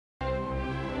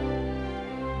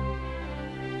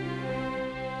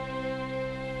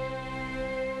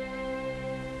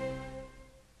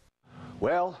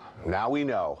Well, now we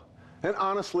know. And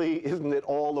honestly, isn't it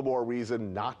all the more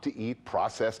reason not to eat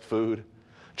processed food?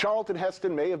 Charlton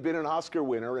Heston may have been an Oscar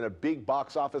winner and a big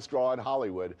box office draw in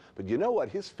Hollywood, but you know what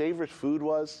his favorite food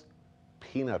was?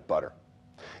 Peanut butter.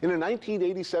 In a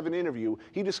 1987 interview,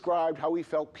 he described how he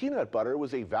felt peanut butter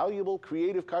was a valuable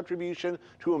creative contribution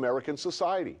to American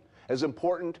society, as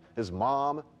important as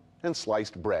Mom and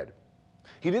sliced bread.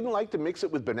 He didn't like to mix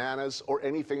it with bananas or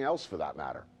anything else for that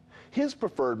matter. His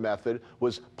preferred method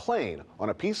was plain on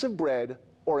a piece of bread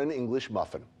or an English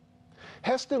muffin.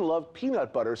 Heston loved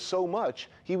peanut butter so much,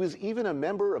 he was even a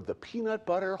member of the Peanut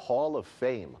Butter Hall of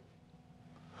Fame.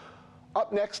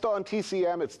 Up next on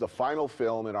TCM, it's the final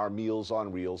film in our Meals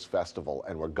on Reels festival,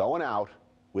 and we're going out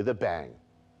with a bang.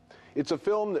 It's a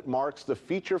film that marks the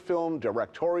feature film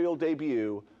directorial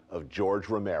debut of George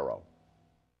Romero.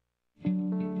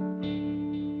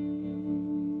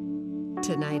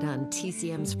 Tonight on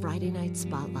TCM's Friday Night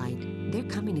Spotlight, they're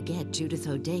coming to get Judith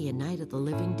O'Dea in Night of the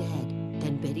Living Dead.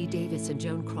 Then Betty Davis and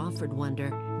Joan Crawford wonder,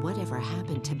 whatever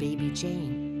happened to Baby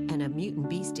Jane? And a mutant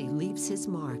beastie leaves his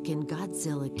mark in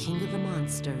Godzilla, King of the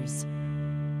Monsters.